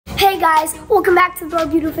Hey guys, welcome back to the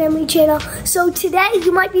Barbuto Family channel. So today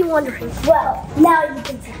you might be wondering, well, now you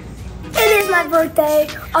can tell. It is my birthday,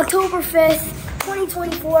 October 5th,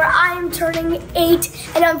 2024. I am turning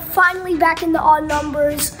 8 and I'm finally back in the odd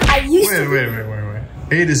numbers. Wait.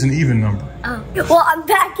 8 is an even number. Oh, well, I'm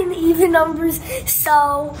back in the even numbers,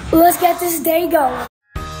 so let's get this day going.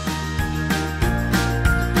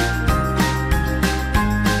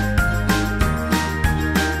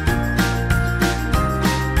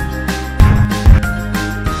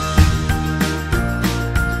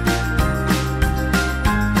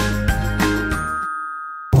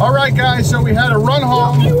 All right, guys, so we had a run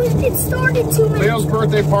home. It started 2 minutes Leo's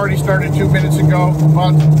birthday party started 2 minutes ago,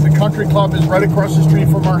 but the country club is right across the street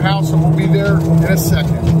from our house, and we'll be there in a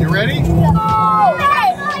second. You ready? Oh,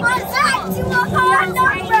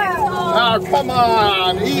 Oh, come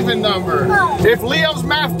on, even number. If Leo's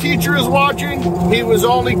math teacher is watching, he was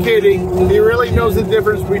only kidding. He really knows the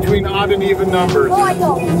difference between odd and even numbers. No, I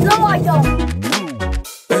don't. No, I don't.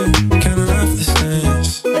 Can I have the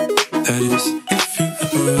sense? That is, if you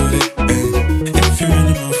put it in, if you're in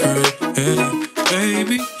the mood for it,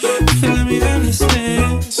 baby, let me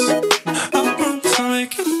understand. I want to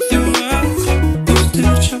make you out. Used to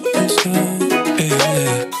choose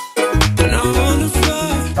and I wanna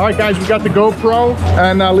fly. All right, guys, we got the GoPro,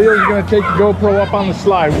 and Leo's gonna take the GoPro up on the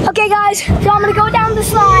slide. Okay, guys, so I'm gonna go down the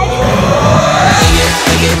slide.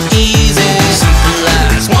 Make it easy, simple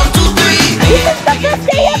as 1, 2, 3. This is the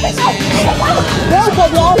 50th episode.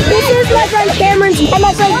 This is my friend Cameron's and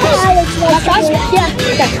my friend Alex.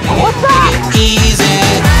 Yeah. What's up? Easy,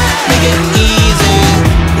 make it easy.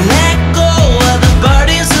 Let go of the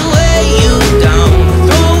burdens the way you don't.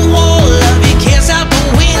 Throw all of your cares out the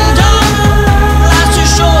window. Life's too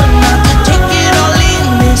short not to take it all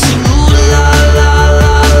in and sing ooh la la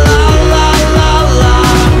la la la la la.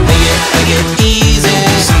 Make it easy,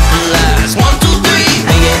 simple as 1, 2, 3.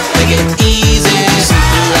 Make it easy,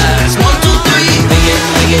 simple as 1, 2, 3.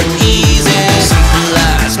 Make it easy, simple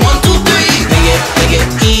as 1, 2, 3. Make it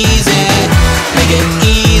easy, make it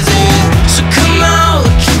easy. So come on,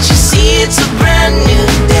 can't you see it's a brand new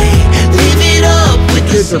day? Live it up with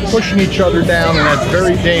the Kids are pushing each other down, and that's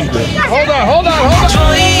very dangerous. Hold on.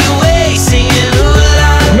 joy you way, singing ooh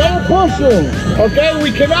la. No pushing, okay?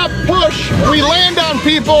 We cannot push. We land on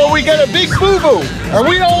people, we get a big boo-boo, and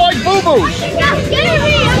we don't like boo-boos. That's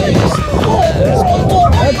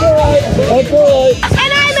all right.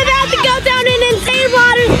 And I'm about to go down an insane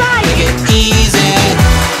water slide. Make it easy,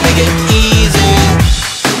 make it easy.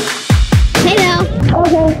 Hey now.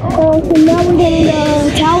 Okay, so now we're getting the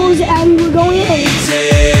towels and we're going in.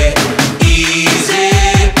 Easy,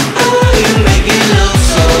 oh, you make it look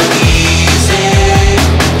so easy.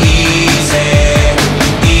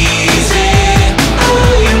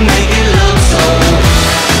 Oh, you make it look so.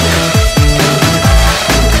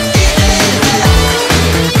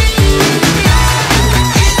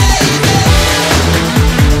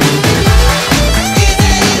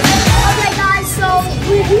 Okay guys, so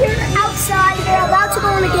we're here outside. We're about to go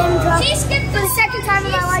on a game truck. For the second time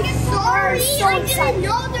in my life. We're so excited.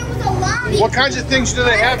 What kinds of things do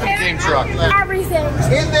they have in game truck? Everything.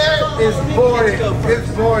 In there is boring. It's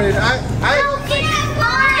boring.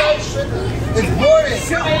 It's boring.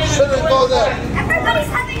 Shouldn't go there. Everybody's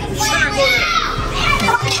having a Shouldn't go there.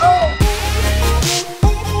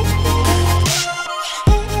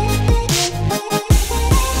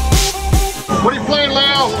 What are you playing,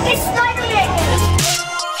 Leo? It's Spider-Man.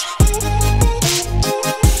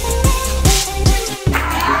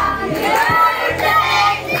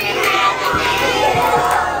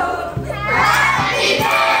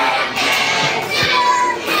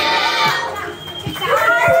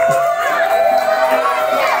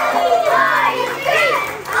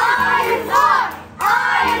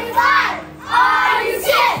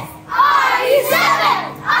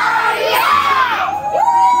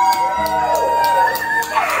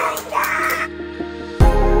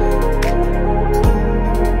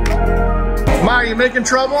 Ma, you making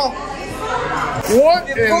trouble? What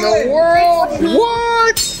in the world?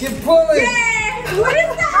 What? Keep pulling. What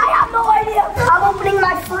is that? I have no idea. I'm opening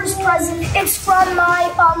my first present. It's from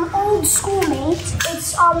my old schoolmate.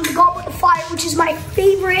 It's the Goblet of Fire, which is my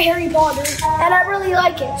favorite Harry Potter, and I really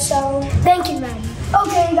like it. So thank you, Maddie.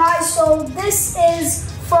 Okay, guys. So this is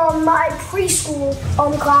from my preschool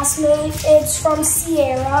classmate. It's from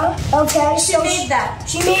Sierra. Okay, She made that.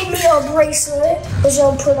 She made me a bracelet, which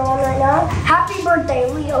I'll put on right now. Happy birthday,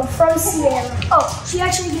 Leo, from Sierra. Oh, she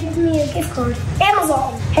actually gave me a gift card.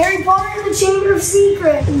 Amazon. Harry Potter and the Chamber of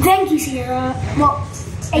Secrets. Thank you, Sierra. Well,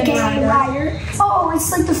 aka Ryder. Oh,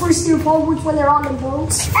 it's like the first year of Hogwarts when they're on the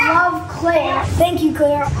boats. Love, Claire. Thank you,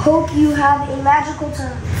 Claire. Hope you have a magical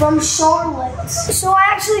time. From Charlotte. So I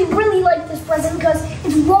actually really like this present because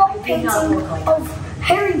it's wall painting of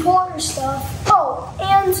Harry Potter stuff. Oh,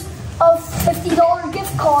 and a $50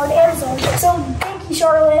 gift card, Amazon. So thank you,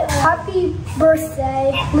 Charlotte. Happy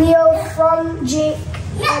birthday, Leo, from Jake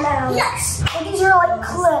and Alex. Yes. And these are like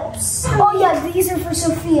clips. Oh yeah, these are for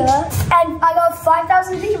Sophia. And I got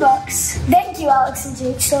 5,000 V-Bucks. Thank you, Alex and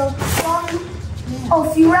Jake. So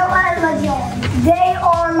Fiorella and Leonardo. They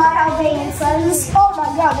are my Albanian friends. Oh my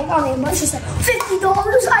god, they got me a bunch of stuff. $50,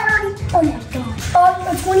 I already, oh my god.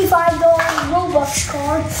 A $25 Robux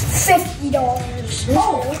card, $50.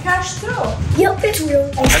 Oh, cash too. Yep, it's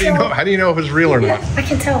real. How do you know if it's real or not? I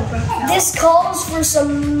can tell, bro. This calls for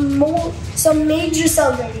some major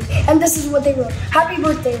celebrating. And this is what they wrote. Happy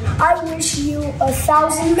birthday. I wish you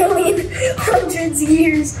 1,000 million hundreds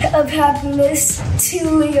years of happiness to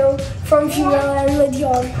Leo from Fiorella and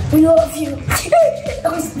Leonardo. We love you.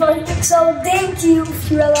 That was fun. So thank you,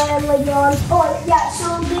 Fiorella and Leonardo. Oh yeah,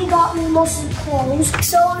 so they got me mostly clothes.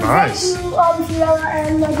 So nice. Thank you, Fiorella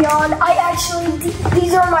and Leonardo. I actually,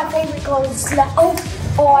 these are my favorite clothes.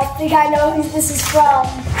 Oh, I think I know who this is from.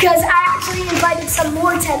 Because I actually invited some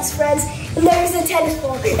more tennis friends, and there's a tennis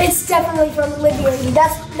ball. It's definitely from Olivia.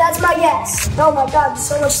 That's my guess. Oh my god,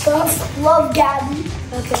 so much stuff. Love Gabby.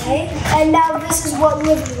 Okay. And now this is what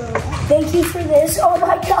Olivia wrote. Thank you for this. Oh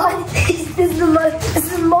my god. This is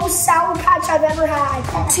the most Sour Patch I've ever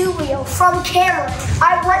had. To Leo, from Cameron.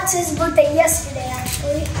 I went to his birthday yesterday,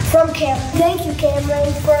 actually. From Cameron. Thank you,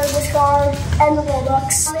 Cameron, for this card and the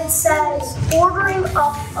Robux. And it says, ordering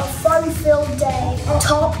up a fun-filled day,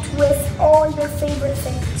 topped with all your favorite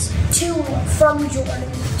things. To Leo, from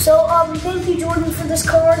Jordan. So, thank you, Jordan, for this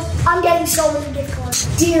card. I'm getting so many gift cards.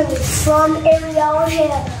 Dearly, from Ariel and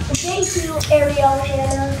Hannah. Thank you, Ariel and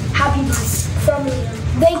Hannah. Happy birthday. From Leo.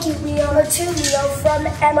 Thank you, Leo. To Leo, from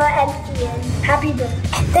Emma and Ian. Happy birthday.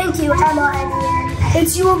 Thank you, Emma and Ian.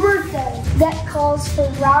 It's your birthday. That calls for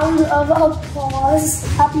a round of applause.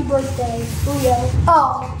 Happy birthday, Leo.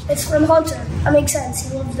 Oh, it's from Hunter. That makes sense.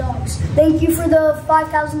 He loves dogs. Thank you for the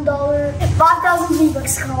 $5,000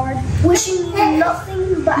 V-Bucks card. Wishing you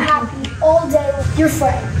nothing but happy all day with your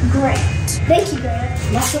friend, Grant. Thank you,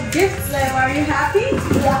 Grant. Lots of gifts, Leo. Are you happy?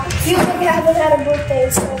 Yeah. Feels like I haven't had a birthday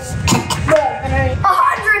since. But $100.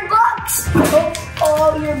 Hope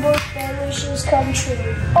all your birthday wishes come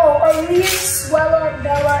true. Oh, Elise, Swella,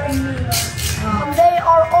 Bella, and Nina. They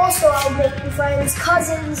are also Albanian friends,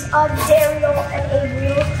 cousins of Daryl and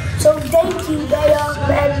Gabriel. So thank you, Bea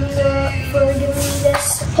and Nina, for doing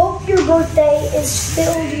this. Hope your birthday is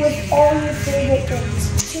filled with all your favorite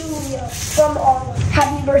things. To Leo, from Arlo.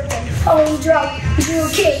 Happy birthday. Oh, you drunk. You're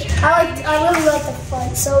okay. I really like the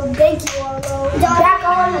fun. So thank you, Arlo. Back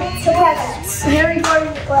on to presents. Harry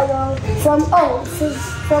Potter Lego from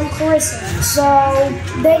Clarissa. So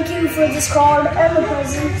thank you for this card and the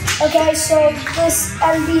present. Okay, so this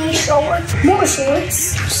NBA short, more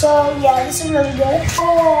shorts. So yeah, this is really good.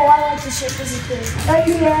 Oh, I like this shirt. This is good.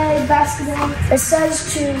 NBA basketball. It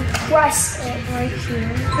says to press it right here.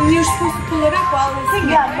 And you're supposed to pull it up while we're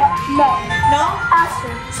thinking. Yeah, but no. No?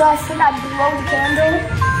 After. So I think I blow the candle.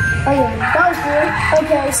 Oh yeah, that was good.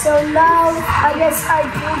 Okay, so now I guess I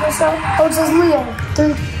pull this up. Oh, it says Leo.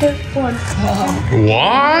 3, 1.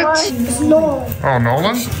 What? It's Nolan. Oh,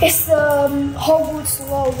 Nolan? It's the Hogwarts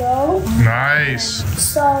logo. Nice.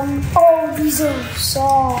 Oh, these are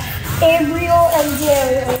soft. Gabriel and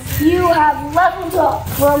Daryl. You have leveled up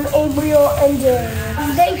from Gabriel and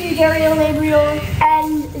Daryl. Thank you, Daryl and Gabriel.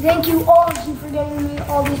 And thank you, all of you, for getting me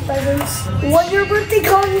all these presents. When your birthday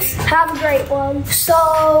comes, have a great one.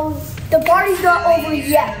 So, the party's not over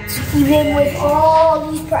yet, even with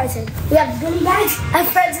all these presents. We have goodie bags and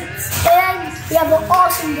presents, and we have an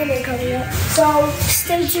awesome dinner coming up. So,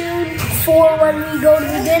 stay tuned for when we go to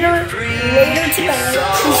the dinner later tonight.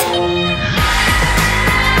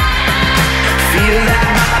 Feel like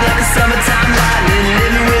hot like a summertime lightning.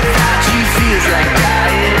 Living without you feels like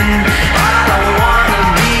dying. I don't wanna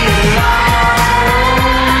be alone.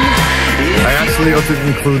 I asked Leo to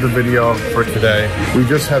include the video for today. We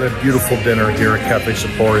just had a beautiful dinner here at Cafe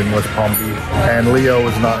Support in West Palm Beach, and Leo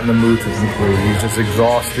was not in the mood to conclude. He's just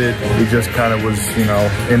exhausted. He just kind of was, you know,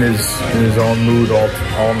 in his own mood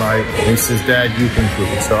all night. And he says, "Dad, you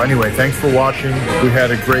conclude." So anyway, thanks for watching. We had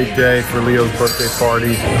a great day for Leo's birthday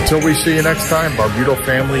party. Until we see you next time, Barbuto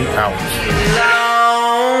Family out.